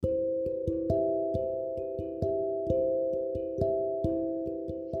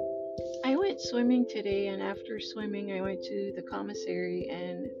I went swimming today, and after swimming, I went to the commissary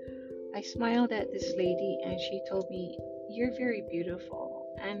and I smiled at this lady, and she told me, "You're very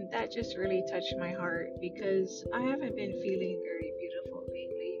beautiful." And that just really touched my heart because I haven't been feeling very beautiful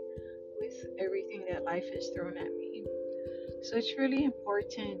lately with everything that life has thrown at me. So it's really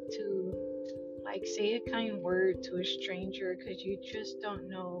important to say a kind word to a stranger because you just don't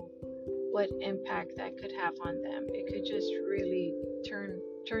know what impact that could have on them. It could just really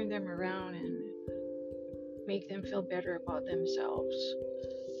turn them around and make them feel better about themselves.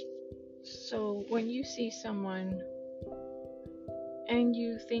 So when you see someone and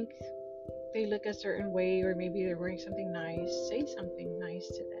you think they look a certain way, or maybe they're wearing something nice, say something nice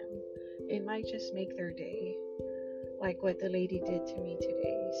to them. It might just make their day, like what the lady did to me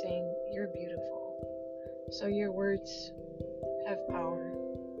today, saying, "You're beautiful." So your words have power.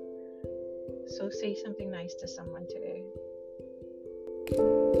 So say something nice to someone today.